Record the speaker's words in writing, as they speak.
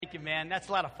Thank you, man. That's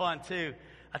a lot of fun, too.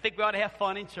 I think we ought to have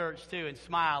fun in church, too, and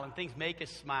smile, and things make us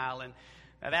smile. And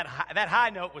that high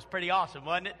note was pretty awesome,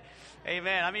 wasn't it?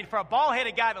 Amen. I mean, for a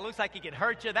bald-headed guy that looks like he could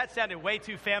hurt you, that sounded way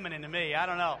too feminine to me. I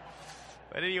don't know.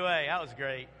 But anyway, that was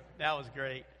great. That was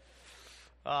great.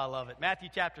 Oh, I love it. Matthew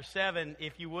chapter 7,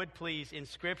 if you would please, in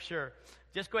Scripture.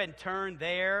 Just go ahead and turn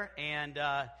there, and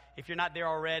if you're not there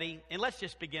already, and let's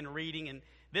just begin reading. And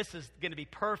this is going to be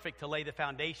perfect to lay the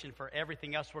foundation for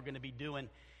everything else we're going to be doing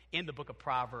in the book of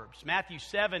Proverbs. Matthew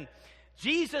 7,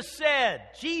 Jesus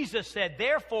said,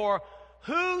 therefore,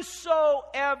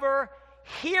 whosoever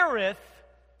heareth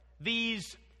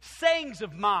these sayings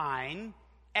of mine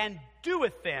and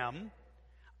doeth them,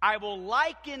 I will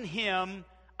liken him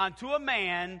unto a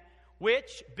man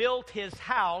which built his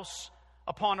house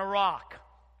upon a rock.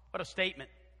 What a statement.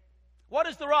 What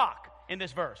is the rock in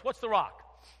this verse? What's the rock?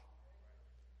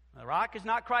 The rock is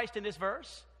not Christ in this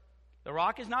verse. The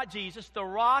rock is not Jesus. The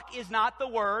rock is not the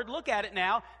Word. Look at it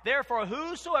now. Therefore,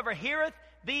 whosoever heareth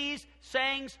these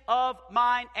sayings of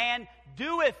mine and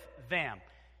doeth them,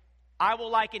 I will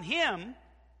liken him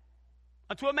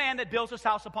unto a man that builds his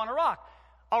house upon a rock.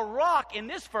 A rock in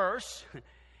this verse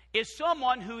is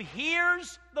someone who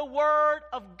hears the Word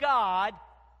of God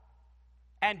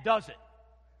and does it.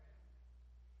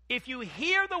 If you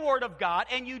hear the Word of God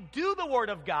and you do the Word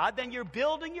of God, then you're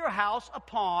building your house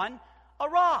upon a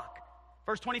rock.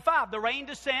 Verse 25, the rain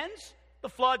descends, the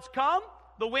floods come,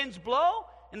 the winds blow,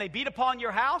 and they beat upon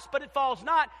your house, but it falls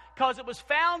not, because it was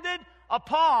founded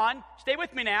upon, stay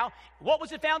with me now, what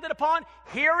was it founded upon?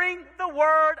 Hearing the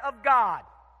Word of God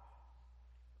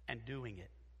and doing it.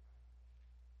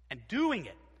 And doing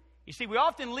it. You see, we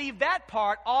often leave that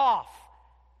part off.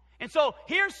 And so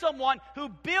here's someone who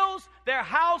builds their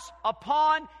house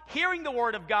upon hearing the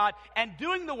Word of God and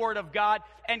doing the Word of God,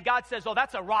 and God says, oh,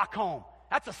 that's a rock home.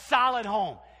 That's a solid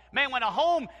home. Man, when a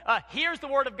home hears the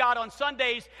Word of God on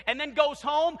Sundays and then goes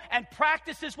home and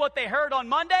practices what they heard on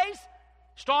Mondays,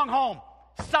 strong home,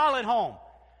 solid home.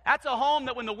 That's a home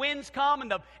that when the winds come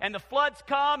and the floods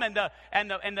come and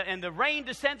the rain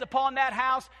descends upon that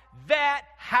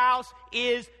house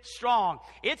is strong.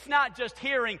 It's not just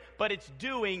hearing, but it's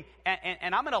doing.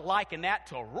 And I'm going to liken that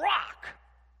to a rock.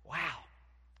 Wow,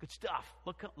 good stuff.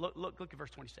 Look at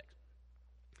verse 26.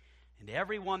 And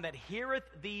everyone that heareth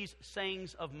these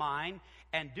sayings of mine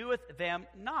and doeth them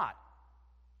not.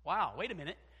 Wow, wait a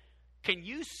minute. Can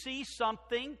you see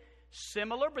something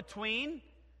similar between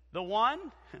the one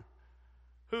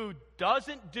who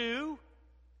doesn't do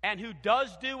and who does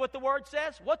do what the Word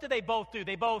says? What do they both do?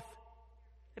 They both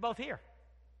hear.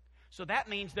 So that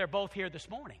means they're both here this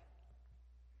morning.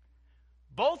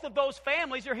 Both of those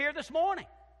families are here this morning.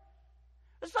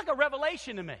 This is like a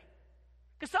revelation to me.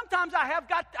 Because sometimes I've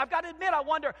got to admit, I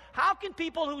wonder, how can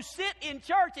people who sit in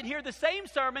church and hear the same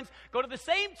sermons, go to the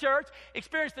same church,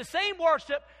 experience the same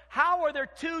worship, how are there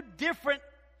two different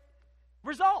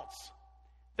results?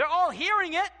 They're all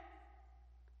hearing it.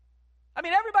 I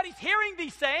mean, everybody's hearing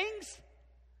these sayings.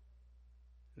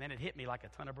 And then it hit me like a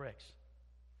ton of bricks.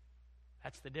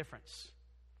 That's the difference.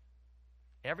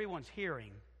 Everyone's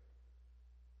hearing,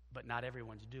 but not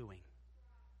everyone's doing.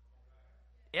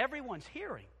 Everyone's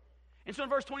hearing. And so in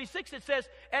verse 26 it says,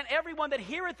 and everyone that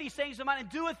heareth these sayings of mine and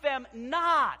doeth them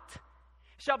not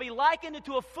shall be likened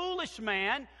unto a foolish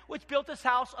man which built his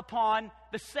house upon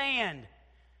the sand.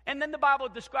 And then the Bible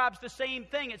describes the same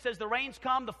thing. It says the rains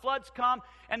come, the floods come,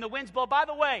 and the winds blow. By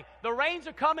the way, the rains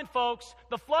are coming, folks.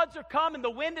 The floods are coming. The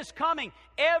wind is coming.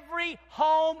 Every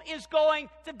home is going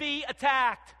to be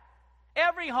attacked.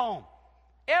 Every home.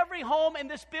 Every home in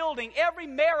this building, every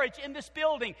marriage in this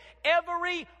building,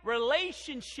 every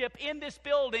relationship in this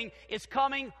building is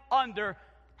coming under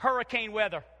hurricane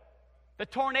weather. The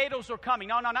tornadoes are coming.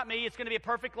 No, not me. It's going to be a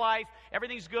perfect life.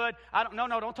 Everything's good.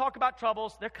 Don't talk about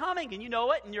troubles. They're coming, and you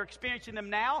know it, and you're experiencing them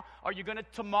now, or you're going to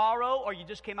tomorrow, or you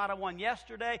just came out of one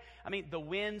yesterday. I mean, the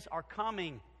winds are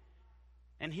coming.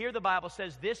 And here the Bible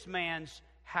says this man's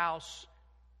house,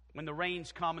 when the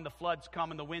rains come and the floods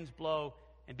come and the winds blow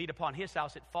and beat upon his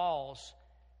house, it falls.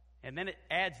 And then it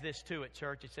adds this to it,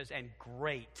 church. It says, and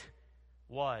great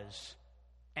was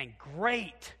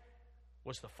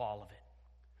the fall of it.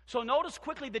 So notice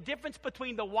quickly the difference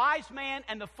between the wise man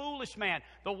and the foolish man,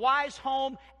 the wise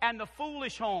home and the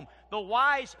foolish home, the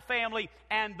wise family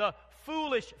and the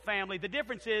foolish family. The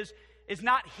difference is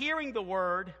not hearing the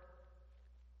word.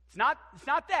 It's not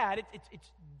that.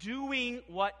 It's doing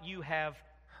what you have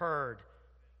heard.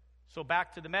 So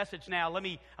back to the message now.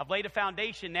 I've laid a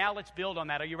foundation. Now let's build on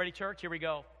that. Are you ready, church? Here we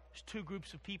go. There's two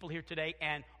groups of people here today,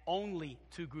 and only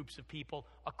two groups of people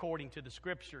according to the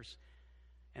Scriptures.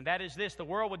 And that is this: the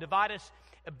world would divide us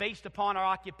based upon our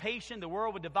occupation. The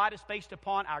world would divide us based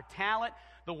upon our talent.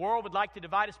 The world would like to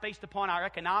divide us based upon our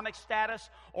economic status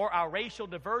or our racial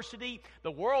diversity.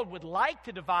 The world would like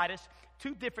to divide us,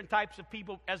 two different types of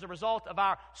people, as a result of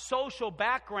our social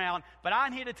background. But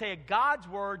I'm here to tell you, God's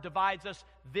Word divides us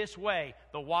this way: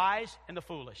 the wise and the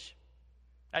foolish.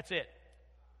 That's it.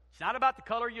 It's not about the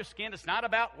color of your skin. It's not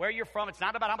about where you're from. It's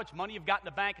not about how much money you've got in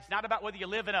the bank. It's not about whether you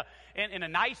live in a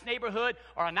nice neighborhood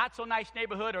or a not-so-nice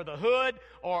neighborhood, or the hood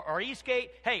or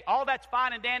Eastgate. Hey, all that's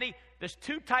fine and dandy. There's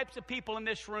two types of people in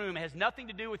this room. It has nothing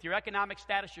to do with your economic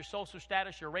status, your social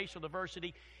status, your racial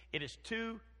diversity. It is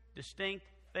two distinct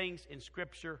things in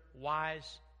Scripture: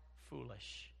 wise,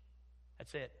 foolish.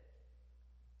 That's it.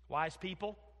 Wise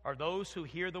people are those who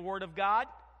hear the Word of God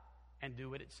and do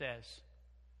what it says.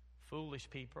 Foolish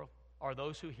people are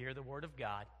those who hear the Word of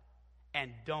God and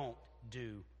don't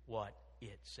do what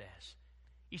it says.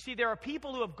 You see, there are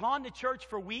people who have gone to church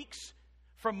for weeks,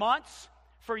 for months,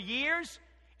 for years,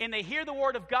 and they hear the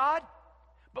Word of God,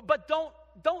 but don't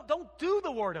do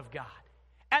the Word of God.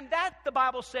 And that, the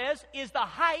Bible says, is the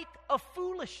height of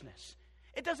foolishness.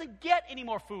 It doesn't get any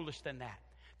more foolish than that.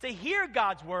 To hear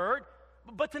God's Word,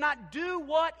 but to not do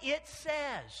what it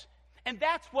says. And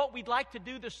that's what we'd like to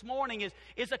do this morning,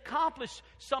 is accomplish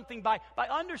something by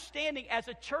understanding, as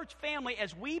a church family,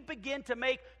 as we begin to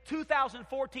make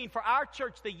 2014 for our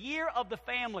church the year of the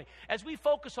family, as we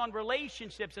focus on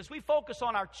relationships, as we focus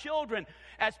on our children,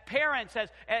 as parents,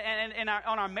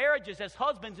 on our marriages, as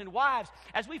husbands and wives,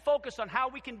 as we focus on how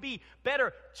we can be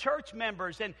better church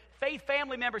members and faith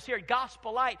family members here at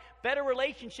Gospel Light, better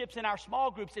relationships in our small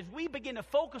groups. As we begin to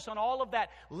focus on all of that,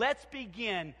 let's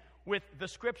begin with the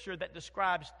Scripture that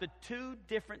describes the two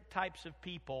different types of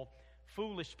people: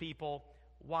 foolish people,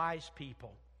 wise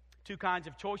people. Two kinds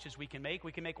of choices we can make.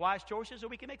 We can make wise choices, or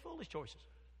we can make foolish choices.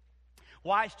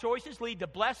 Wise choices lead to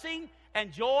blessing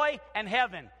and joy and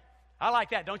heaven. I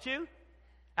like that, don't you?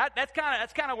 That's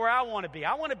kind of where I want to be.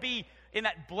 I want to be in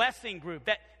that blessing group,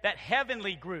 that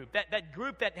heavenly group, that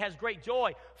group that has great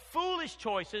joy. Foolish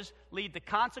choices lead to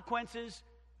consequences,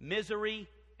 misery,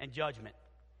 and judgment.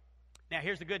 Now,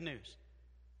 here's the good news.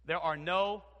 There are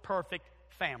no perfect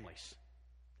families.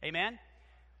 Amen?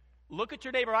 Look at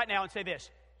your neighbor right now and say this: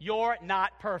 you're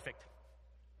not perfect.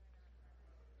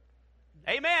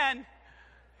 Amen.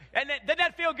 And didn't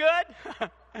that feel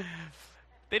good?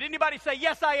 Did anybody say,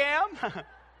 yes, I am?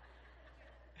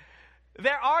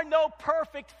 There are no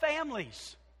perfect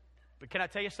families. But can I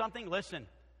tell you something? Listen.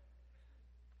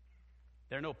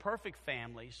 There are no perfect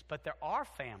families, but there are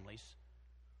families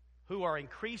who are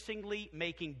increasingly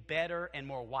making better and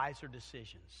more wiser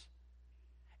decisions.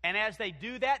 And as they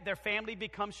do that, their family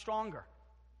becomes stronger.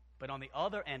 But on the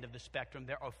other end of the spectrum,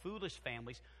 there are foolish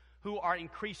families who are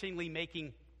increasingly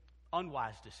making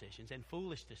unwise decisions and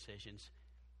foolish decisions,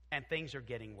 and things are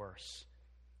getting worse.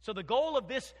 So the goal of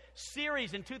this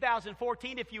series in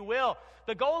 2014, if you will,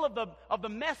 the goal of the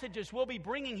messages we'll be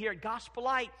bringing here at Gospel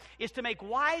Light is to make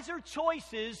wiser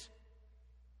choices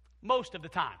most of the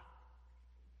time.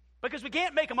 Because we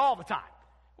can't make them all the time.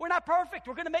 We're not perfect.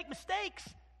 We're going to make mistakes.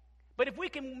 But if we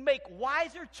can make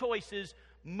wiser choices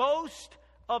most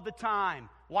of the time,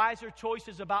 wiser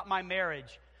choices about my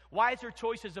marriage, wiser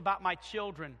choices about my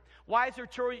children, wiser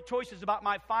choices about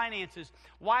my finances,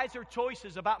 wiser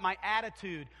choices about my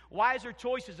attitude, wiser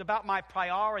choices about my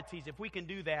priorities, if we can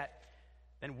do that,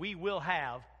 then we will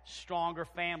have stronger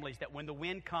families that when the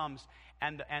wind comes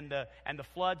and the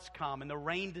floods come and the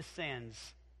rain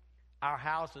descends, our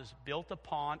house is built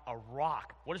upon a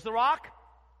rock. What is the rock?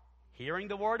 Hearing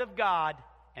the Word of God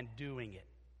and doing it.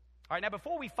 All right, now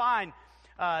before we find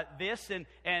this and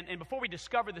before we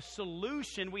discover the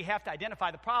solution, we have to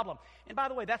identify the problem. And by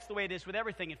the way, that's the way it is with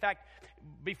everything. In fact,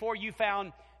 before you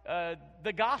found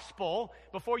the gospel,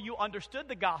 before you understood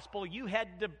the gospel, you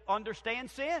had to understand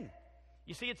sin.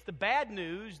 You see, it's the bad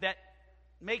news that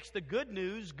makes the good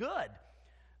news good.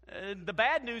 The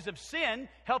bad news of sin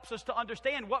helps us to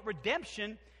understand what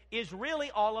redemption is really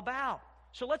all about.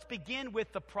 So let's begin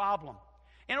with the problem.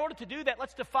 In order to do that,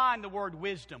 let's define the word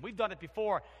wisdom. We've done it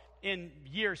before in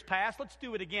years past. Let's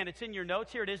do it again. It's in your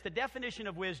notes. Here it is. The definition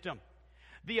of wisdom: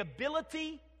 the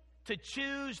ability to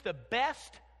choose the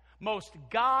best, most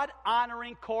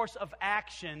God-honoring course of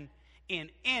action in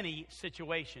any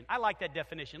situation. I like that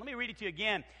definition. Let me read it to you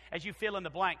again as you fill in the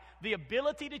blank. The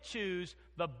ability to choose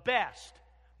the best,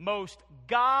 most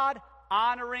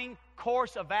God-honoring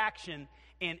course of action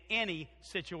in any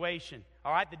situation.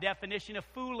 All right, the definition of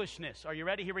foolishness. Are you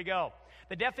ready? Here we go.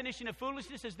 The definition of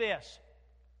foolishness is this.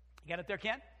 You got it there,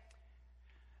 Ken?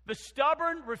 The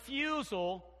stubborn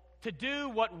refusal to do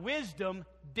what wisdom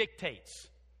dictates.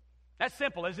 That's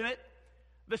simple, isn't it?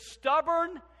 The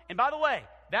stubborn, and by the way,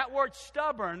 that word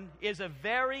stubborn is a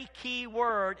very key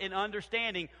word in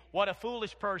understanding what a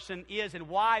foolish person is and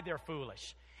why they're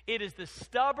foolish. It is the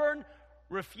stubborn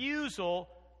refusal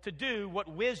to do what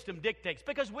wisdom dictates,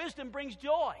 because wisdom brings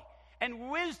joy and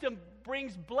wisdom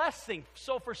brings blessing.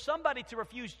 So for somebody to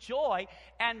refuse joy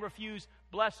and refuse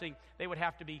blessing, they would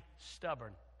have to be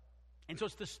stubborn. And so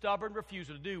it's the stubborn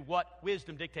refusal to do what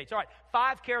wisdom dictates. All right,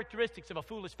 5 characteristics of a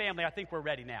foolish family. I think we're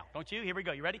ready now. Don't you? Here we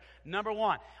go. You ready? Number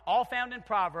 1, all found in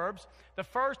Proverbs. The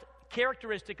first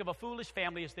characteristic of a foolish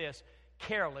family is this: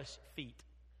 careless feet.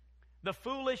 The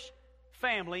foolish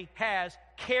family has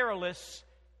careless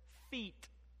feet.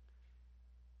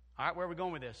 All right, where are we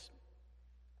going with this?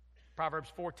 Proverbs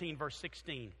 14, verse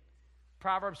 16.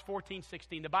 Proverbs 14,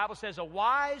 16. The Bible says, a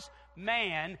wise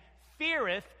man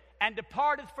feareth and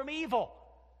departeth from evil.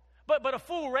 But a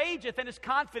fool rageth and is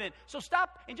confident. So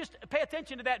stop and just pay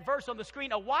attention to that verse on the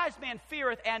screen. A wise man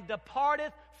feareth and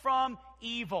departeth from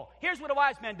evil. Here's what a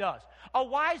wise man does. A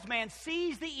wise man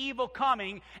sees the evil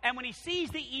coming, and when he sees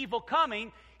the evil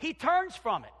coming, he turns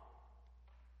from it.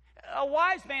 A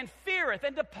wise man feareth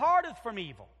and departeth from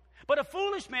evil. But a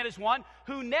foolish man is one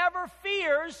who never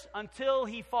fears until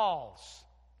he falls.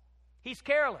 He's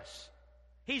careless.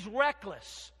 He's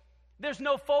reckless. There's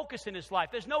no focus in his life.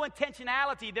 There's no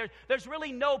intentionality. There's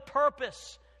really no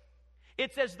purpose.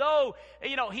 It's as though,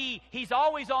 he's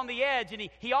always on the edge, and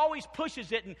he always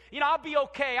pushes it, and, I'll be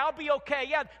okay.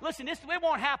 Yeah, listen, it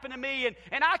won't happen to me,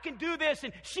 and I can do this,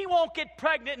 and she won't get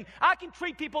pregnant, and I can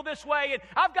treat people this way, and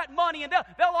I've got money, and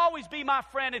they'll always be my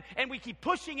friend, and we keep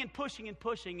pushing and pushing and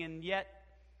pushing, and yet,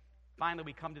 finally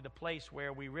we come to the place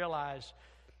where we realize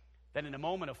that in a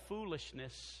moment of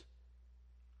foolishness,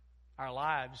 our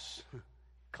lives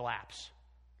collapse.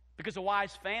 Because a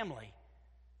wise family,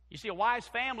 you see, a wise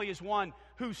family is one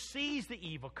who sees the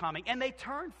evil coming and they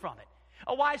turn from it.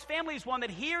 A wise family is one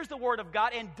that hears the word of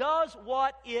God and does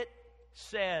what it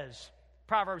says.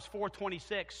 Proverbs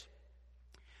 4:26.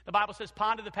 The Bible says,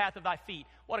 ponder the path of thy feet.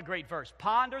 What a great verse.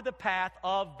 Ponder the path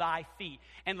of thy feet,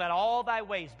 and let all thy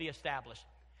ways be established.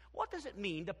 What does it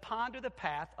mean to ponder the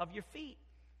path of your feet?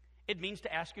 It means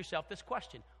to ask yourself this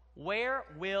question: where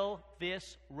will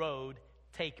this road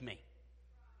take me?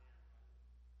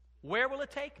 Where will it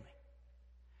take me?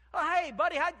 Oh, hey,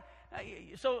 buddy, I'm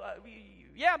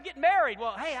getting married.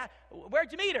 Well, hey,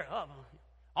 where'd you meet her? Oh,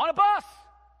 on a bus.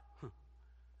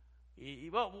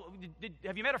 Well,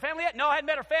 have you met her family yet? No, I hadn't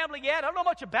met her family yet. I don't know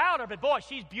much about her, but boy,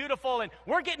 she's beautiful, and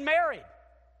we're getting married.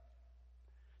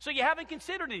 So you haven't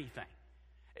considered anything.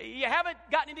 You haven't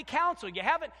gotten into counsel. You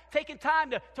haven't taken time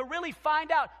to really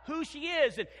find out who she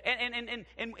is, and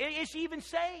is she even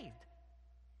saved?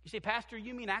 You say, Pastor,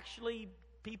 you mean actually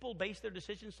people base their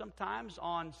decisions sometimes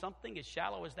on something as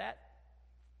shallow as that?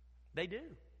 They do.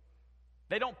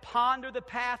 They don't ponder the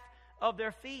path of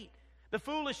their feet. The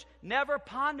foolish never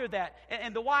ponder that,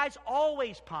 and the wise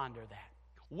always ponder that.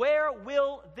 Where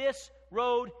will this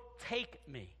road take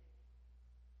me?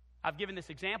 I've given this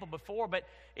example before, but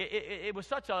it was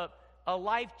such a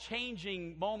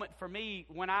life-changing moment for me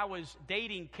when I was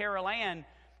dating Carol Ann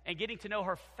and getting to know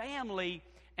her family.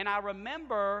 And I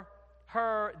remember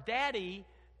her daddy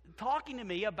talking to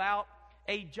me about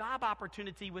a job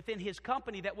opportunity within his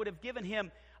company that would have given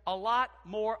him a lot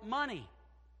more money.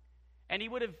 And he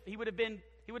would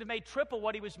have made triple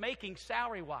what he was making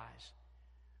salary-wise.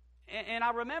 And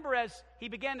I remember as he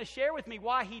began to share with me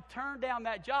why he turned down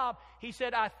that job, he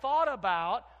said, I thought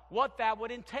about what that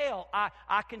would entail.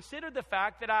 I considered the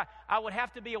fact that I would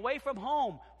have to be away from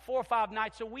home 4 or 5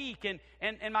 nights a week, and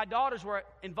my daughters were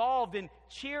involved in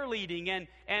cheerleading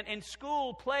and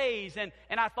school plays, and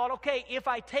I thought, okay, if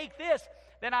I take this,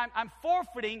 then I'm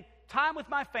forfeiting time with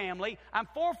my family. I'm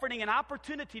forfeiting an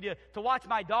opportunity to watch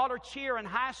my daughter cheer in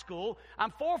high school.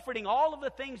 I'm forfeiting all of the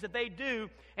things that they do.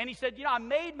 And he said, I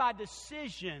made my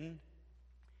decision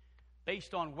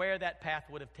based on where that path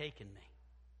would have taken me.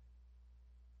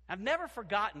 I've never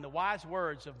forgotten the wise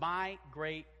words of my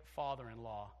great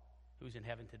father-in-law who's in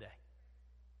heaven today.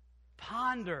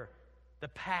 Ponder the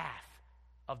path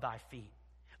of thy feet.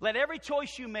 Let every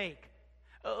choice you make,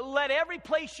 let every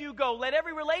place you go, let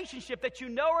every relationship that you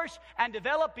nourish and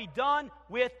develop be done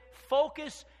with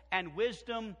focus and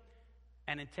wisdom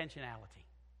and intentionality.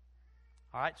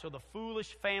 All right, so the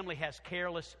foolish family has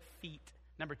careless feet.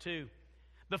 Number 2,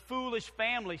 the foolish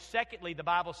family, secondly, the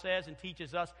Bible says and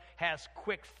teaches us, has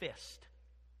quick fist.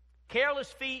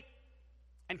 Careless feet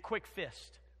and quick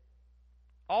fist.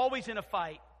 Always in a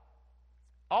fight.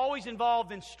 Always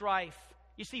involved in strife.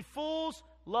 You see, fools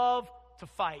love to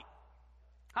fight.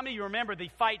 How many of you remember the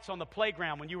fights on the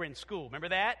playground when you were in school? Remember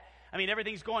that? I mean,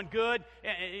 everything's going good.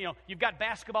 You know, you've got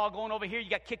basketball going over here, you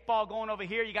got kickball going over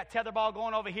here, you got tetherball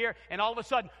going over here, and all of a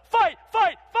sudden, fight,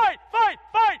 fight, fight, fight,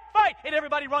 fight, fight, and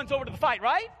everybody runs over to the fight,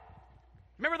 right?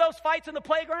 Remember those fights in the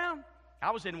playground?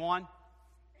 I was in one.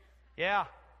 Yeah.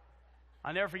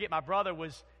 I'll never forget, my brother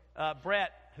was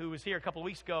Brett, who was here a couple of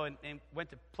weeks ago and went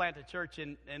to plant a church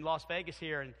in Las Vegas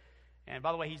here. And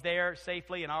by the way, he's there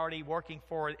safely and already working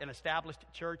for an established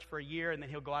church for a year, and then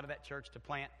he'll go out of that church to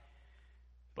plant.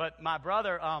 But my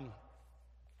brother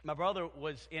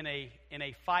was in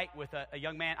a fight with a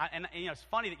young man. And you know, it's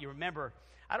funny that you remember.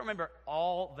 I don't remember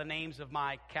all the names of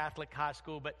my Catholic high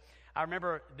school, but I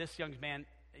remember this young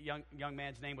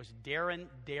man's name was Darren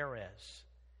Darez.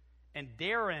 And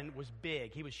Darren was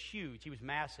big. He was huge. He was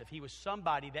massive. He was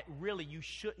somebody that really you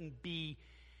shouldn't be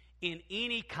in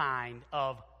any kind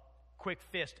of quick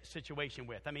fist situation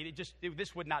with. I mean,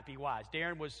 this would not be wise.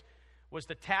 Darren was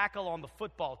the tackle on the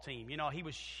football team. You know, he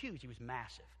was huge. He was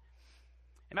massive.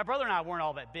 And my brother and I weren't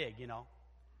all that big, you know.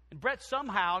 And Brett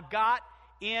somehow got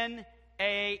in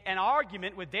an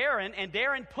argument with Darren, and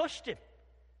Darren pushed him.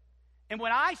 And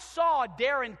when I saw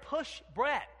Darren push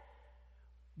Brett,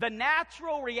 the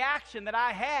natural reaction that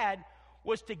I had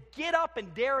was to get up in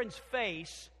Darren's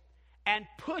face and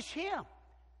push him.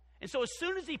 And so as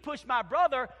soon as he pushed my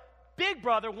brother, big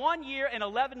brother, 1 year and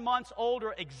 11 months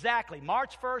older exactly.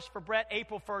 March 1st for Brett,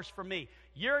 April 1st for me.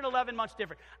 Year and 11 months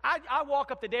different. I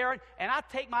walk up to Darren, and I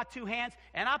take my two hands,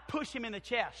 and I push him in the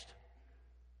chest.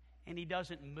 And he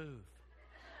doesn't move.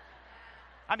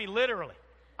 I mean, literally.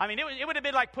 I mean, it would have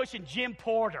been like pushing Jim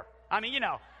Porter. I mean, you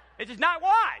know, it's just not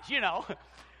wise, you know.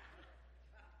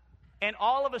 And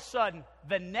all of a sudden,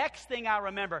 the next thing I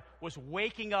remember was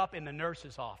waking up in the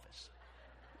nurse's office.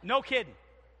 No kidding.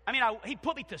 I mean, he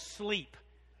put me to sleep.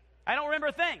 I don't remember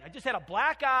a thing. I just had a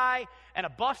black eye and a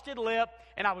busted lip,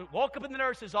 and I woke up in the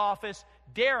nurse's office.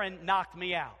 Darren knocked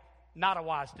me out. Not a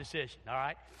wise decision, all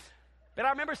right? But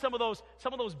I remember some of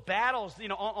those battles, you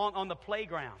know, on the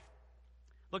playground.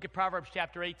 Look at Proverbs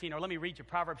chapter 18, or let me read you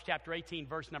Proverbs chapter 18,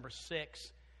 verse number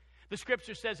 6. The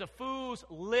scripture says, a fool's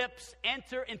lips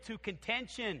enter into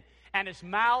contention, and his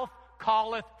mouth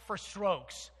calleth for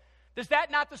strokes. Does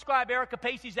that not describe Erica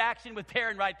Pacey's action with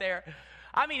Darren right there?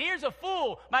 I mean, here's a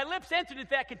fool. My lips entered into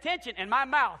that contention, and my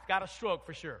mouth got a stroke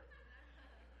for sure.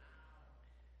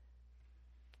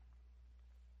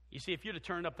 You see, if you'd have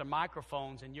turned up the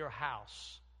microphones in your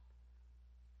house,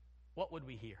 what would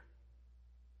we hear?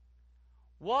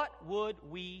 What would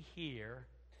we hear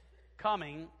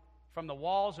coming from the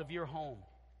walls of your home?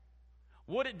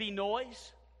 Would it be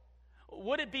noise?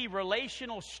 Would it be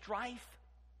relational strife?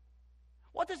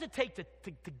 What does it take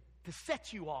to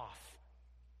set you off?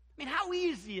 I mean, how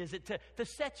easy is it to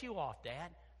set you off, Dad?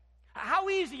 How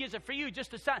easy is it for you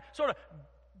just to sort of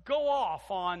go off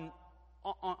on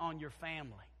your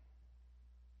family?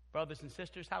 Brothers and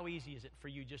sisters, how easy is it for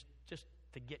you just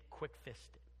to get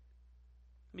quick-fisted?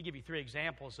 Let me give you 3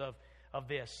 examples of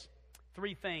this.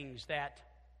 3 things that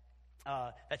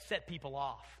set people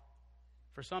off.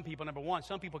 For some people, number 1,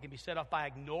 some people can be set off by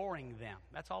ignoring them.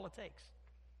 That's all it takes.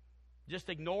 Just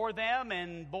ignore them,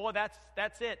 and boy,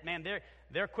 that's it, man.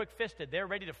 They're quick-fisted. They're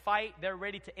ready to fight. They're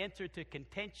ready to enter to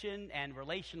contention and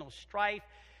relational strife.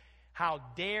 How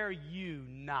dare you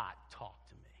not talk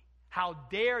to me? How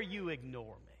dare you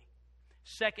ignore me?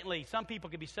 Secondly, some people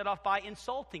can be set off by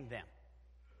insulting them.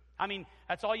 I mean,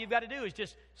 that's all you've got to do is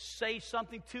just say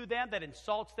something to them that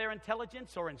insults their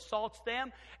intelligence or insults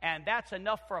them, and that's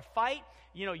enough for a fight.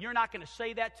 You know, you're not going to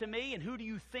say that to me, and who do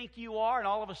you think you are? And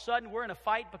all of a sudden, we're in a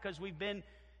fight because we've been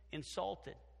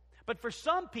insulted. But for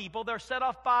some people, they're set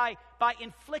off by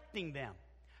inflicting them.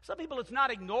 Some people, it's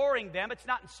not ignoring them, it's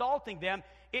not insulting them.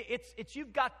 It's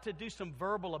you've got to do some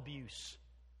verbal abuse,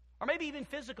 or maybe even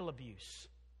physical abuse.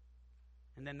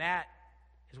 And then that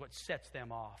is what sets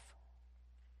them off.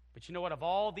 But you know what? Of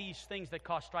all these things that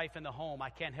cause strife in the home, I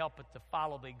can't help but to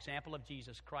follow the example of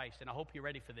Jesus Christ. And I hope you're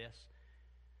ready for this.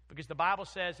 Because the Bible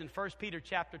says in 1 Peter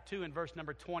chapter 2 and verse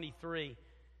number 23,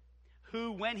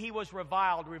 who, when he was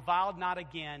reviled not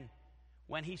again.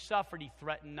 When he suffered, he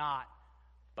threatened not,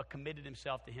 but committed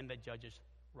himself to him that judges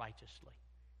righteously.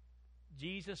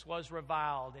 Jesus was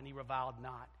reviled, and he reviled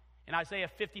not. In Isaiah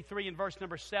 53 and verse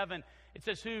number 7, it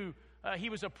says, he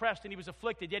was oppressed and he was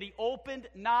afflicted, yet he opened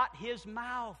not his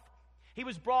mouth. He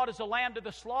was brought as a lamb to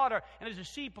the slaughter, and as a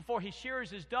sheep before his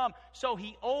shearers is dumb, so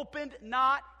he opened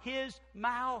not his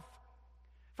mouth.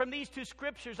 From these 2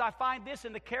 scriptures, I find this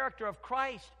in the character of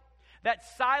Christ, that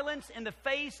silence in the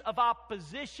face of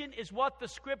opposition is what the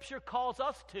scripture calls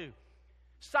us to.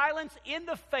 Silence in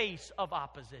the face of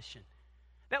opposition.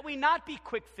 That we not be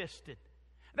quick-fisted.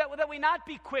 That we not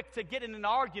be quick to get in an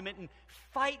argument and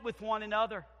fight with one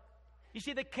another. You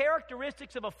see, the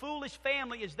characteristics of a foolish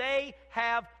family is they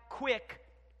have quick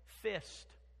fists.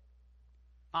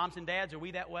 Moms and dads, are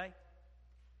we that way?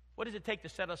 What does it take to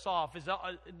set us off?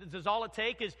 Does all it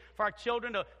take is for our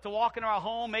children to walk into our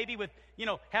home, maybe with,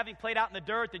 having played out in the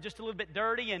dirt, they're just a little bit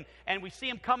dirty, and we see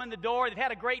them come in the door, they've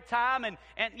had a great time, and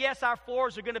yes, our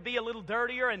floors are going to be a little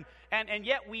dirtier, and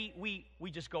yet we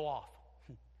just go off.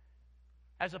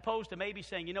 As opposed to maybe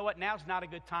saying, you know what, now's not a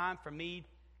good time for me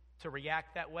to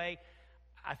react that way.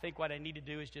 I think what I need to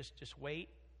do is just wait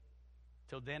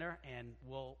till dinner, and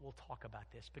we'll talk about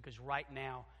this, because right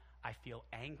now I feel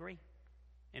angry,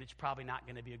 and it's probably not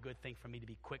going to be a good thing for me to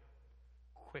be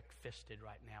quick-fisted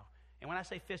right now. And when I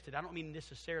say fisted, I don't mean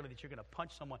necessarily that you're going to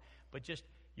punch someone, but just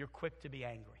you're quick to be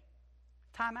angry.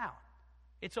 Time out.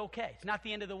 It's okay. It's not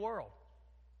the end of the world.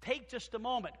 Take just a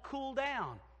moment. Cool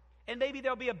down. And maybe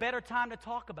there'll be a better time to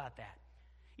talk about that.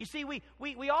 You see, we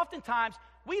oftentimes,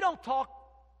 we don't talk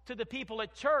to the people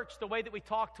at church the way that we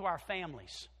talk to our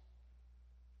families.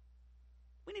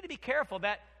 We need to be careful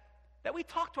that we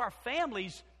talk to our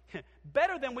families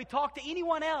better than we talk to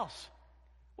anyone else,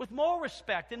 with more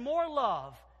respect and more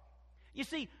love. You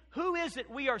see, who is it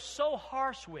we are so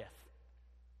harsh with?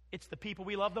 It's the people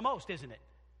we love the most, isn't it?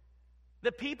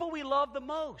 The people we love the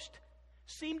most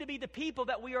seem to be the people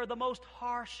that we are the most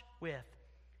harsh with.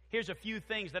 Here's a few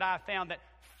things that I've found that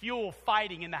fuel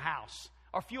fighting in the house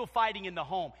or fuel fighting in the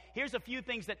home. Here's a few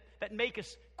things that make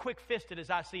us quick-fisted as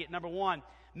I see it. Number one,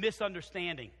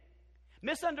 misunderstanding.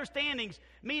 Misunderstandings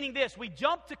meaning this: we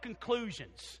jump to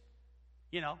conclusions.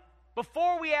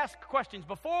 Before we ask questions,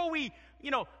 before we,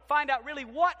 find out really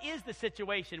what is the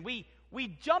situation, we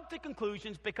jump to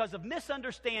conclusions because of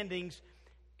misunderstandings,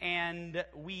 and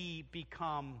we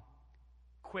become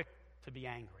quick to be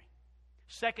angry.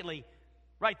 Secondly,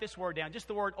 write this word down, just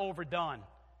the word overdone.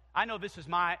 I know this is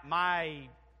my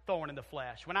thorn in the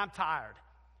flesh. When I'm tired,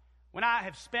 when I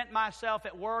have spent myself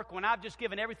at work, when I've just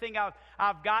given everything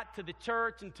I've got to the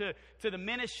church and to the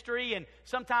ministry, and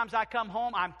sometimes I come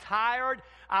home, I'm tired.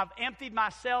 I've emptied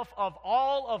myself of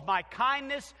all of my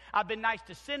kindness. I've been nice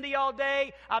to Cindy all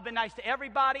day. I've been nice to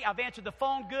everybody. I've answered the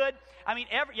phone good.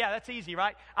 That's easy,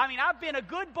 right? I've been a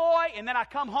good boy, and then I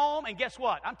come home, and guess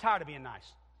what? I'm tired of being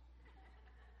nice.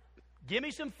 Give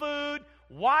me some food.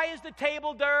 Why is the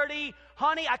table dirty?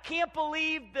 Honey, I can't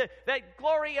believe that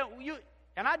Gloria,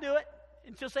 and I do it.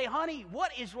 And she'll say, honey,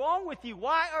 what is wrong with you?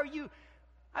 Why are you,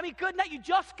 good night, you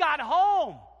just got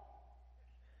home.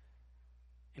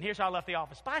 And here's how I left the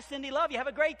office. Bye, Cindy, love you, have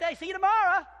a great day. See you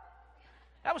tomorrow.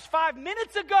 That was 5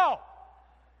 minutes ago.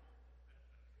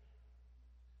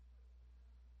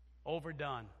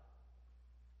 Overdone.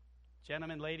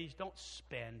 Gentlemen, ladies, don't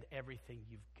spend everything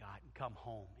you've got and come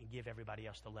home and give everybody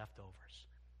else the leftovers.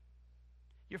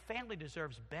 Your family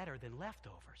deserves better than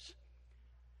leftovers.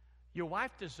 Your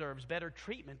wife deserves better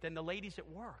treatment than the ladies at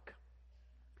work.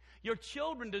 Your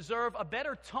children deserve a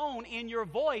better tone in your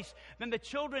voice than the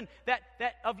children that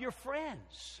of your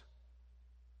friends.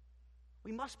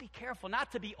 We must be careful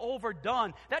not to be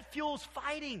overdone. That fuels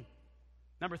fighting.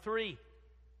 Number 3,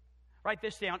 write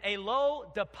this down: a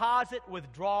low deposit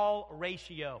withdrawal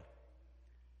ratio.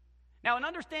 Now, in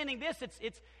understanding this,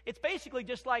 it's basically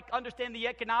just like understanding the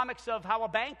economics of how a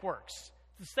bank works.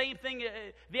 The same thing,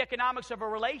 the economics of a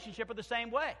relationship are the same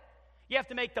way. You have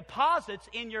to make deposits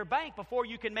in your bank before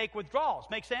you can make withdrawals.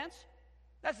 Make sense?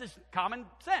 That's just common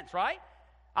sense, right?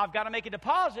 I've got to make a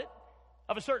deposit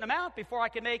of a certain amount before I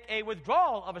can make a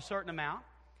withdrawal of a certain amount.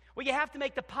 Well, you have to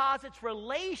make deposits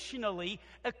relationally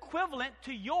equivalent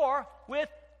to your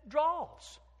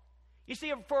withdrawals. You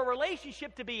see, for a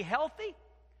relationship to be healthy,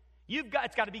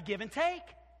 it's got to be give and take.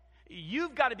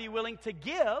 You've got to be willing to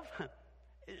give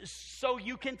so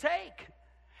you can take.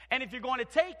 And if you're going to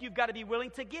take, you've got to be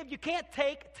willing to give. You can't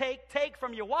take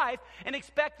from your wife and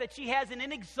expect that she has an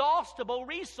inexhaustible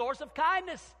resource of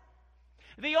kindness.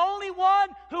 The only one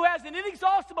who has an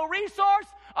inexhaustible resource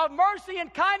of mercy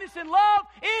and kindness and love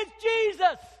is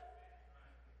Jesus.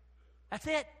 That's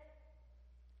it.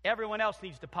 Everyone else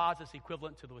needs deposits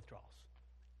equivalent to the withdrawals.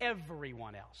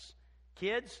 Everyone else.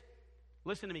 Kids,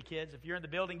 listen to me, kids. If you're in the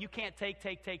building, you can't take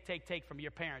from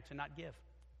your parents and not give.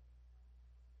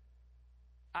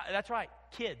 That's right,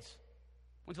 kids.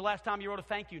 When's the last time you wrote a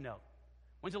thank you note?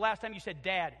 When's the last time you said,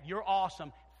 Dad, you're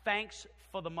awesome. Thanks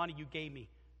for the money you gave me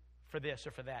for this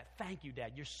or for that. Thank you,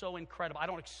 Dad. You're so incredible. I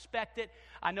don't expect it.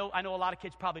 I know a lot of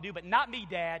kids probably do, but not me,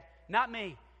 Dad. Not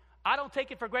me. I don't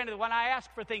take it for granted that when I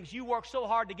ask for things, you work so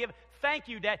hard to give. Thank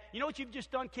you, Dad. You know what you've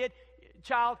just done, kid,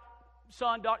 child,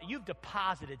 son, daughter? You've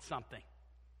deposited something.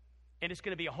 And it's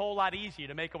going to be a whole lot easier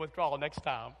to make a withdrawal next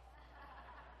time.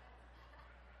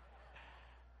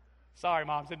 Sorry,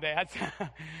 moms and dads.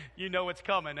 You know what's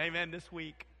coming, amen, this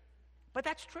week. But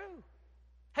that's true.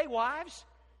 Hey, wives,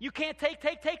 you can't take.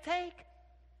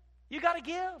 You got to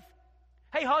give.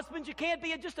 Hey, husbands, you can't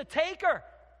be just a taker.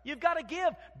 You've got to give.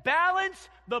 Balance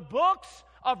the books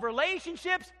of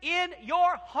relationships in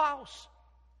your house.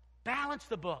 Balance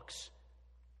the books.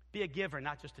 Be a giver,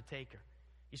 not just a taker.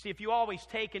 You see, if you always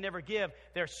take and never give,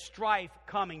 there's strife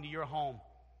coming to your home.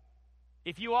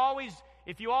 If you always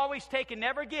take and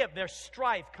never give, there's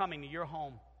strife coming to your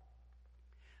home.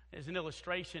 There's an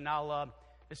illustration.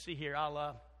 Let's see here.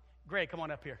 Greg, come on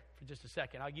up here for just a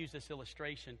second. I'll use this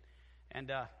illustration.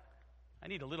 And I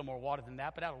need a little more water than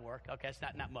that, but that'll work. Okay, it's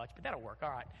not much, but that'll work. All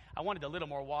right. I wanted a little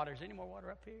more water. Is there any more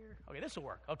water up here? Okay, this will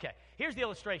work. Okay, here's the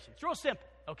illustration. It's real simple,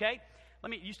 okay?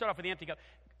 You start off with the empty cup.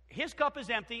 His cup is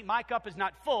empty. My cup is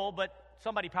not full, but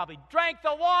somebody probably drank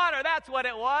the water. That's what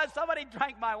it was. Somebody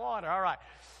drank my water. All right.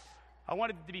 I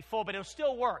wanted it to be full, but it'll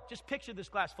still work. Just picture this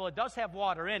glass full. It does have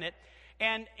water in it.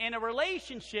 And in a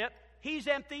relationship, he's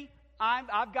empty. I'm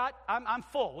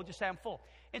full. We'll just say I'm full.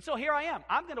 And so here I am.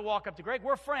 I'm going to walk up to Greg.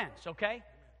 We're friends, okay?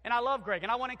 And I love Greg, and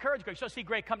I want to encourage Greg. So see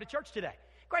Greg come to church today.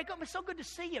 Greg, it's so good to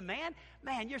see you, man.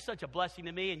 Man, you're such a blessing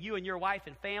to me and you and your wife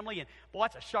and family. And, boy,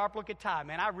 that's a sharp-looking tie,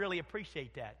 man. I really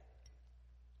appreciate that.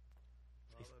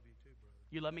 Well, I love you too, brother.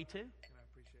 You love me too? And I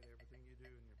appreciate everything you do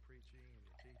and your preaching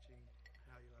and your teaching and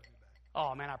how you love me back.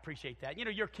 Oh, man, I appreciate that. You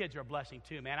know, your kids are a blessing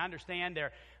too, man. I understand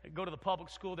they go to the public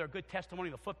school. They're a good testimony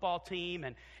of the football team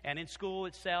and in school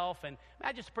itself. And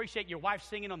I just appreciate your wife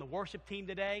singing on the worship team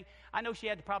today. I know she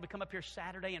had to probably come up here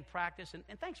Saturday and practice.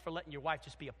 And thanks for letting your wife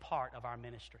just be a part of our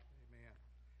ministry. Amen.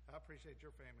 I appreciate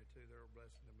your family too. They're a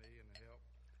blessing to me and the help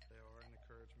they are and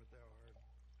encouragement they are.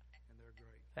 And they're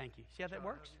great. Thank you. See how that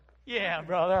works? Yeah,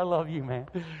 brother. I love you, man.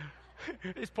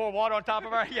 Just pour water on top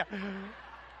of her. Yeah.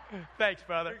 Thanks,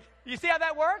 brother. You see how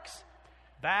that works?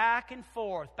 Back and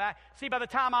forth. See, by the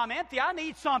time I'm empty, I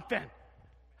need something.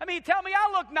 I mean, tell me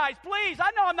I look nice, please.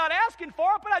 I know I'm not asking for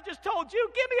it, but I just told you,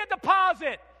 give me a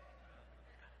deposit.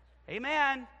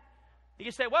 Amen. You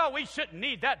can say, well, we shouldn't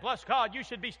need that. Bless God, you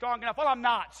should be strong enough. Well, I'm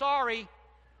not. Sorry.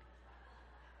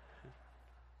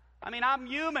 I mean, I'm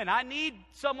human. I need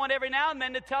someone every now and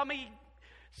then to tell me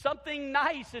something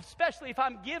nice, especially if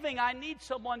I'm giving. I need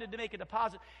someone to make a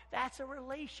deposit. That's a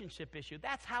relationship issue.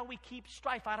 That's how we keep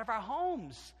strife out of our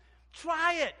homes.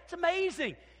 Try it. It's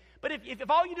amazing. But if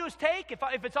all you do is take,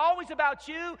 if it's always about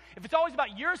you, if it's always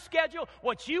about your schedule,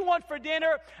 what you want for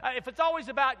dinner, if it's always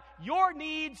about your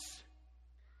needs,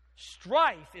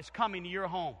 strife is coming to your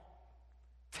home.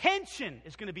 Tension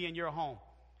is going to be in your home.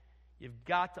 You've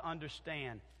got to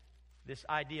understand this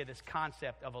idea, this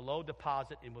concept of a low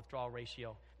deposit and withdrawal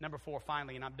ratio. Number 4,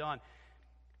 finally, and I'm done.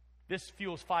 This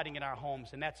fuels fighting in our homes,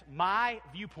 and that's my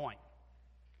viewpoint.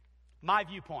 My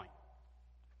viewpoint.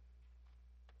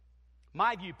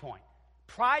 My viewpoint.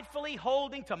 Pridefully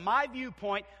holding to my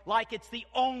viewpoint like it's the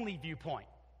only viewpoint.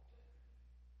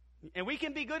 And we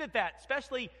can be good at that,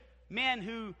 especially men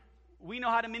who we know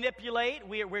how to manipulate.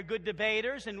 We're good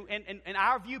debaters, and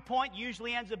our viewpoint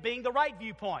usually ends up being the right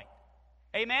viewpoint.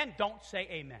 Amen? Don't say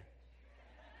amen.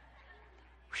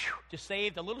 Whew, just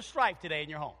saved a little strife today in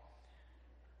your home.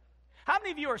 How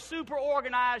many of you are super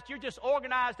organized? You're just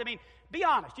organized. I mean, be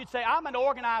honest. You'd say, I'm an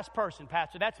organized person,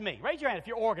 Pastor. That's me. Raise your hand if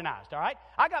you're organized, all right?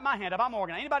 I got my hand up. I'm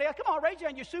organized. Anybody else? Come on, raise your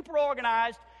hand. You're super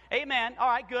organized. Amen. All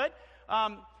right, good.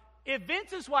 If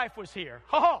Vince's wife was here,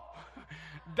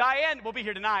 Diane will be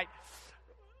here tonight.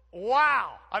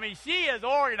 Wow. I mean, she is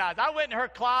organized. I went in her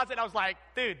closet. I was like,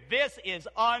 dude, this is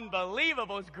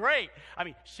unbelievable. It's great. I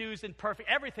mean, shoes and perfect.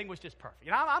 Everything was just perfect.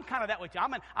 You know, I'm kind of that way too.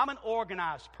 I'm an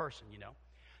organized person, you know.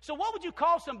 So what would you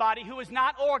call somebody who is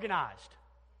not organized?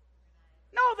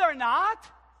 No, they're not.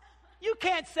 You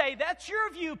can't say that's your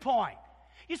viewpoint.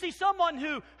 You see, someone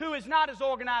who is not as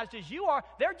organized as you are,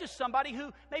 they're just somebody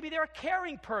who, maybe they're a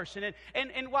caring person.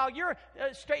 And while you're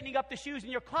straightening up the shoes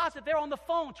in your closet, they're on the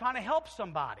phone trying to help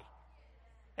somebody.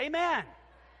 Amen.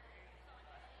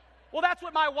 Well, that's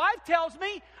what my wife tells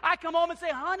me. I come home and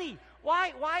say, honey,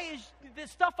 why is this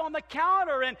stuff on the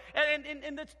counter and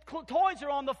the toys are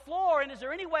on the floor? And is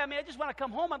there any way, I just want to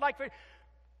come home.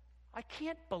 I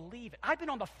can't believe it. I've been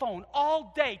on the phone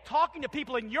all day talking to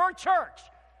people in your church.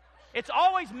 It's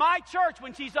always my church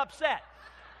when she's upset.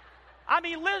 I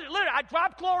mean, literally, I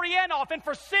drop Glorianne off, and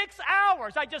for 6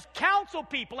 hours, I just counsel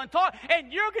people and talk,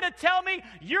 and you're going to tell me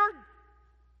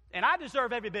and I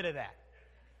deserve every bit of that.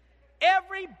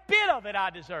 Every bit of it I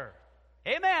deserve.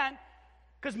 Amen.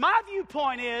 Because my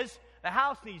viewpoint is the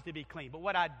house needs to be clean. But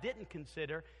what I didn't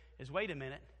consider is, wait a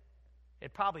minute,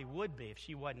 It probably would be if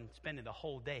she wasn't spending the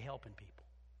whole day helping people.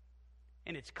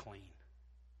 And it's clean.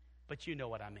 But you know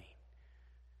what I mean.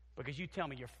 Because you tell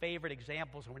me your favorite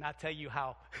examples, and when I tell you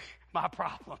how my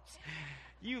problems,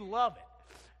 you love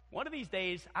it. One of these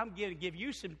days, I'm going to give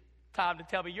you some time to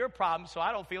tell me your problems so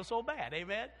I don't feel so bad.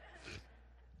 Amen?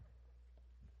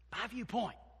 My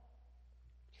viewpoint.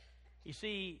 You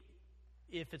see,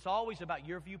 if it's always about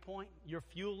your viewpoint, you're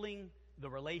fueling the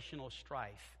relational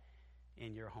strife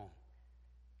in your home.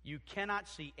 You cannot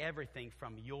see everything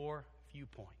from your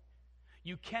viewpoint.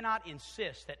 You cannot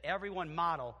insist that everyone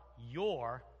model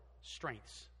your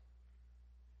strengths.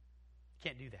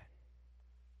 Can't do that.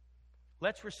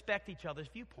 Let's respect each other's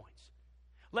viewpoints.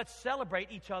 Let's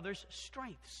celebrate each other's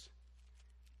strengths,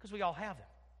 because we all have them.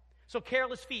 So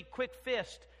careless feet, quick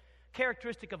fist,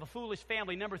 characteristic of a foolish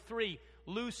family. Number 3,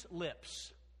 loose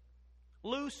lips.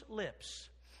 Loose lips.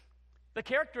 The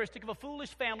characteristic of a foolish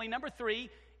family, number 3,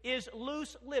 is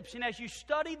loose lips. And as you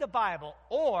study the Bible,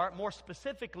 or more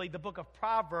specifically the book of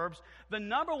Proverbs, the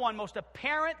number one most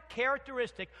apparent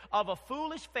characteristic of a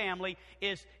foolish family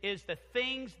is the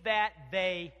things that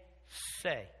they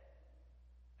say.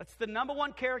 That's the number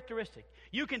one characteristic.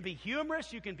 You can be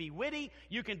humorous, you can be witty,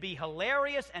 you can be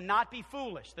hilarious and not be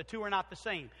foolish. The two are not the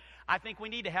same. I think we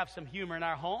need to have some humor in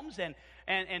our homes and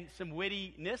some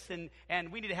wittiness,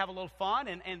 and we need to have a little fun,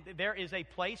 and there is a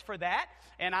place for that,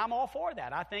 and I'm all for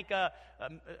that. I think a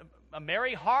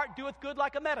merry heart doeth good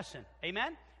like a medicine.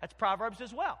 Amen? That's Proverbs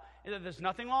as well. There's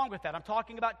nothing wrong with that. I'm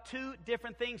talking about two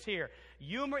different things here.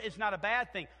 Humor is not a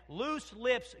bad thing. Loose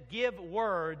lips give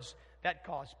words that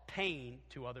cause pain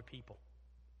to other people.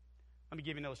 Let me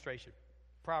give you an illustration.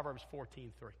 Proverbs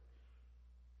 14:3.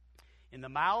 In the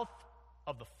mouth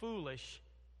of the foolish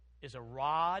is a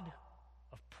rod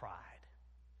of pride.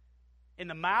 In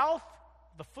the mouth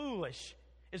of the foolish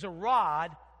is a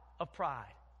rod of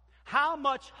pride. How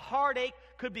much heartache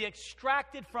could be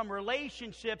extracted from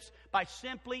relationships by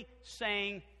simply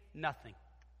saying nothing?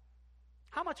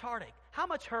 How much heartache? How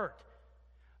much hurt?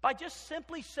 By just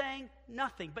simply saying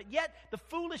nothing. But yet, the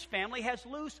foolish family has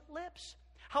loose lips.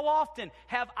 How often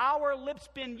have our lips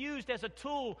been used as a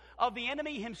tool of the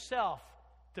enemy himself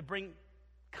to bring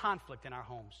conflict in our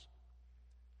homes?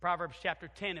 Proverbs chapter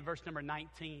 10 and verse number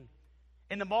 19.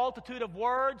 In the multitude of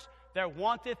words there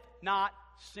wanteth not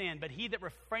sin, but he that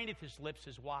refraineth his lips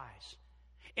is wise.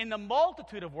 In the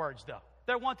multitude of words, though,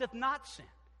 there wanteth not sin.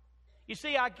 You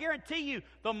see, I guarantee you,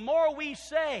 the more we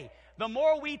say, the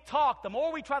more we talk, the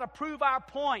more we try to prove our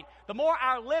point, the more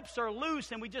our lips are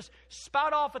loose and we just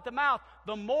spout off at the mouth,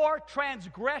 the more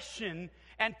transgression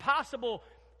and possible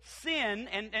sin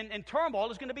and turmoil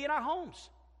is going to be in our homes.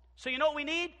 So you know what we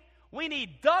need? We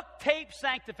need duct tape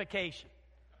sanctification.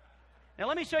 Now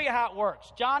let me show you how it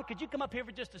works. John, could you come up here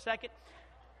for just a second?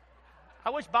 I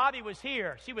wish Bobby was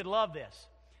here. She would love this.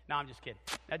 No, I'm just kidding.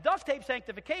 Now duct tape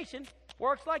sanctification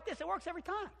works like this. It works every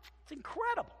time. It's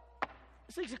incredible.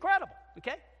 This thing's incredible.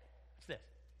 Okay? What's this?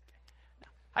 Now,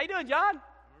 how you doing, John?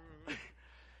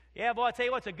 Yeah, boy, I tell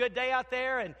you what, it's a good day out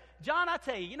there. And John, I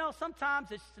tell you, sometimes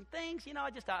there's some things,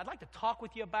 I'd like to talk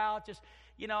with you about,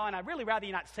 and I'd really rather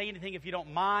you not say anything if you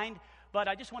don't mind, but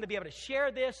I just want to be able to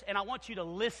share this, and I want you to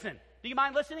listen. Do you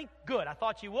mind listening? Good. I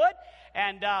thought you would.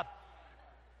 And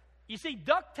you see,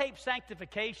 duct tape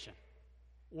sanctification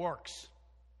works.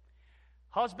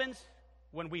 Husbands,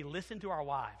 when we listen to our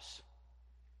wives.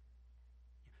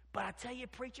 But I tell you,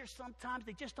 preacher, sometimes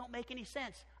they just don't make any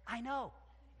sense. I know.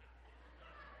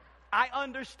 I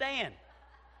understand.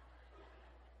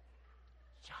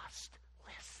 Just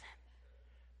listen.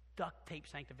 Duct tape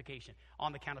sanctification.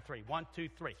 On the count of 3. 1, 2,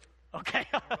 3. Okay.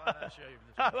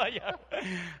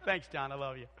 Thanks, John. I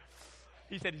love you.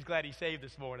 He said he's glad he saved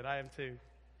this morning. I am too.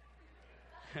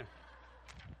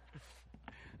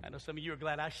 I know some of you are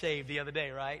glad I shaved the other day,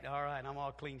 right? All right, I'm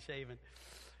all clean shaven.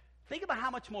 Think about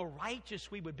how much more righteous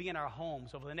we would be in our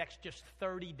homes over the next just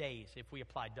 30 days if we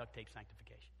applied duct tape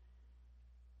sanctification.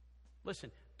 Listen,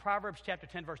 Proverbs chapter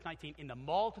 10, verse 19, in the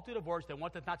multitude of words there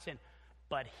wanteth not sin,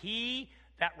 but he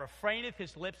that refraineth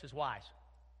his lips is wise.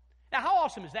 Now, how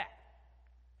awesome is that?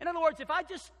 In other words, if I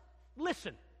just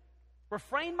listen,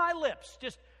 refrain my lips,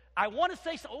 I want to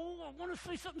say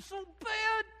something so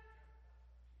bad.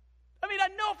 I mean, I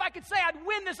know if I could say I'd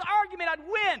win this argument, I'd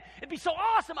win. It'd be so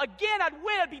awesome. Again, I'd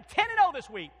win. I'd be 10-0 this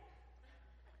week.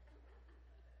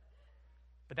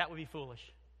 But that would be foolish.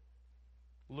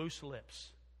 Loose lips.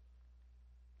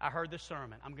 I heard this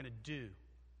sermon. I'm going to do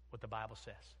what the Bible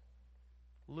says.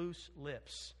 Loose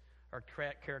lips or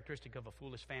characteristic of a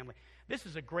foolish family. This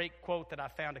is a great quote that I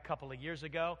found a couple of years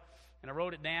ago, and I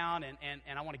wrote it down, and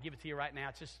I want to give it to you right now.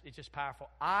 It's just powerful.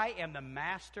 I am the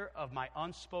master of my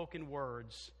unspoken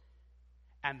words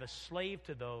and the slave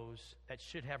to those that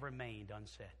should have remained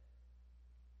unsaid.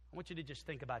 I want you to just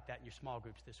think about that in your small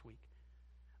groups this week.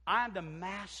 I am the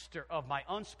master of my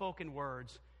unspoken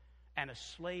words and a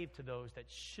slave to those that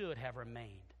should have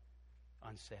remained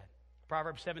unsaid.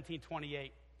 Proverbs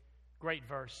 17:28, great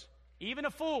verse. Even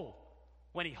a fool,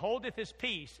 when he holdeth his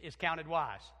peace, is counted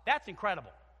wise. That's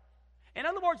incredible. In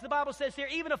other words, the Bible says here,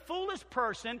 even a foolish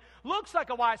person looks like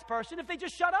a wise person if they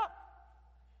just shut up.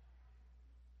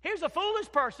 Here's a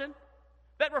foolish person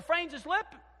that refrains his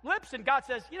lips, and God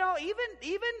says, even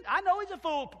I know he's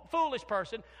a foolish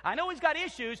person. I know he's got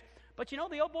issues, but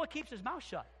the old boy keeps his mouth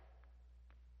shut.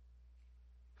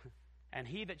 And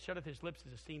he that shutteth his lips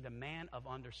is esteemed a man of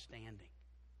understanding.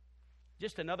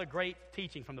 Just another great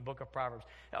teaching from the book of Proverbs.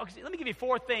 Okay, let me give you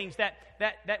 4 things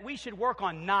that we should work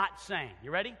on not saying.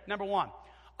 You ready? Number 1,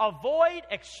 avoid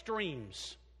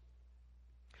extremes.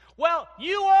 Well,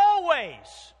 you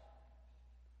always.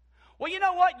 Well, you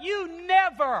know what? You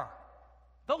never.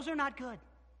 Those are not good.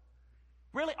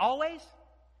 Really? Always?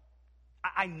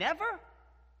 I never?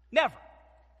 Never.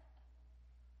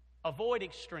 Avoid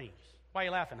extremes. Why are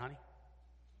you laughing, honey?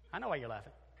 I know why you're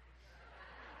laughing.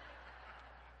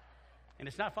 And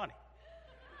it's not funny.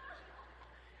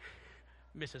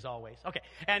 Mrs. Always. Okay.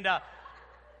 And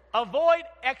avoid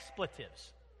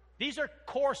expletives. These are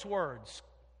coarse words.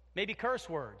 Maybe curse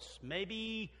words.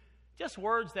 Maybe just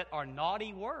words that are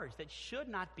naughty words that should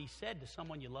not be said to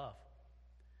someone you love.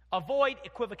 Avoid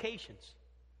equivocations.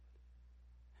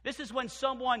 This is when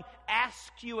someone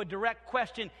asks you a direct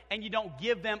question and you don't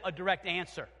give them a direct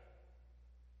answer.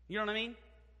 You know what I mean?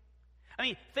 I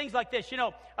mean, things like this,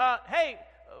 hey,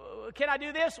 can I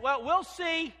do this? Well, we'll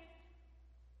see.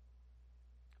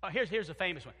 Oh, here's a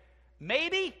famous one.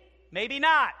 Maybe, maybe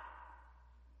not.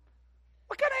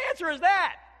 What kind of answer is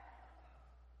that?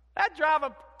 That'd drive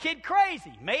a kid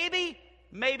crazy. Maybe,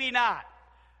 maybe not.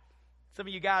 Some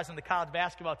of you guys on the college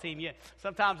basketball team,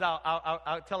 sometimes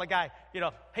I'll tell a guy,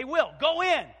 hey, Will, go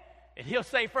in. And he'll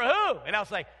say, for who? And I'll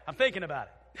say, I'm thinking about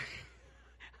it.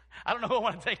 I don't know who I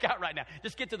want to take out right now.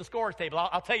 Just get to the scorer's table.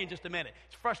 I'll tell you in just a minute.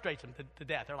 It frustrates them to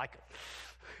death. They're like,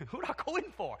 who do I go in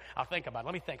for? I'll think about it.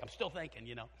 Let me think. I'm still thinking,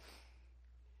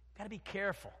 Got to be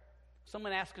careful.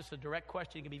 Someone asks us a direct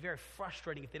question. It can be very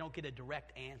frustrating if they don't get a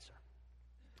direct answer.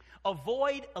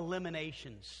 Avoid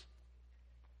eliminations.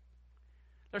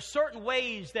 There's certain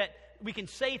ways that we can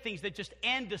say things that just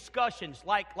end discussions,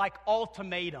 like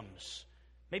ultimatums.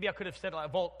 Maybe I could have said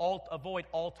avoid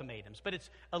ultimatums, but it's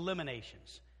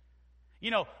eliminations.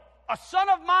 A son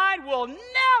of mine will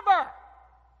never.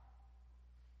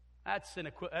 That's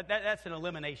an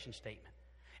elimination statement.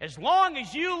 As long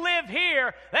as you live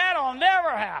here, that'll never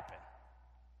happen.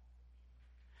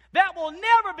 That will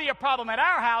never be a problem at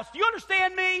our house. Do you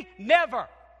understand me? Never.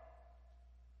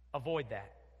 Avoid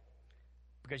that.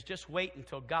 Because just wait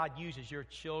until God uses your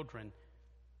children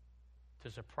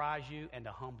to surprise you and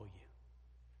to humble you.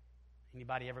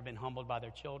 Anybody ever been humbled by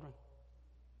their children?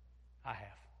 I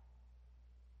have.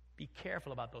 Be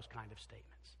careful about those kind of statements.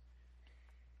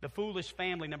 The foolish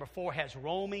family, number 4, has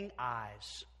roaming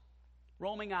eyes.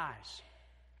 Roaming eyes.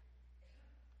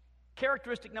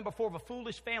 Characteristic number 4 of a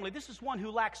foolish family. This is one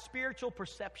who lacks spiritual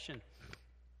perception.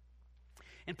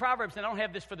 In Proverbs, and I don't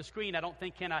have this for the screen, I don't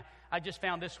think, Ken, I just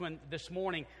found this one this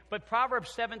morning. But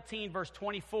Proverbs 17, verse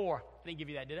 24. I didn't give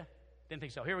you that, did I? Didn't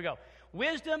think so. Here we go.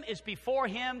 Wisdom is before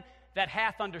him that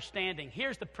hath understanding.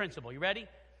 Here's the principle. You ready?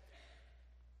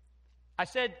 I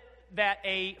said that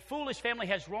a foolish family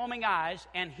has roaming eyes,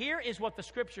 and here is what the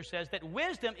Scripture says, that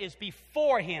wisdom is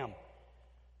before him.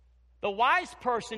 The wise person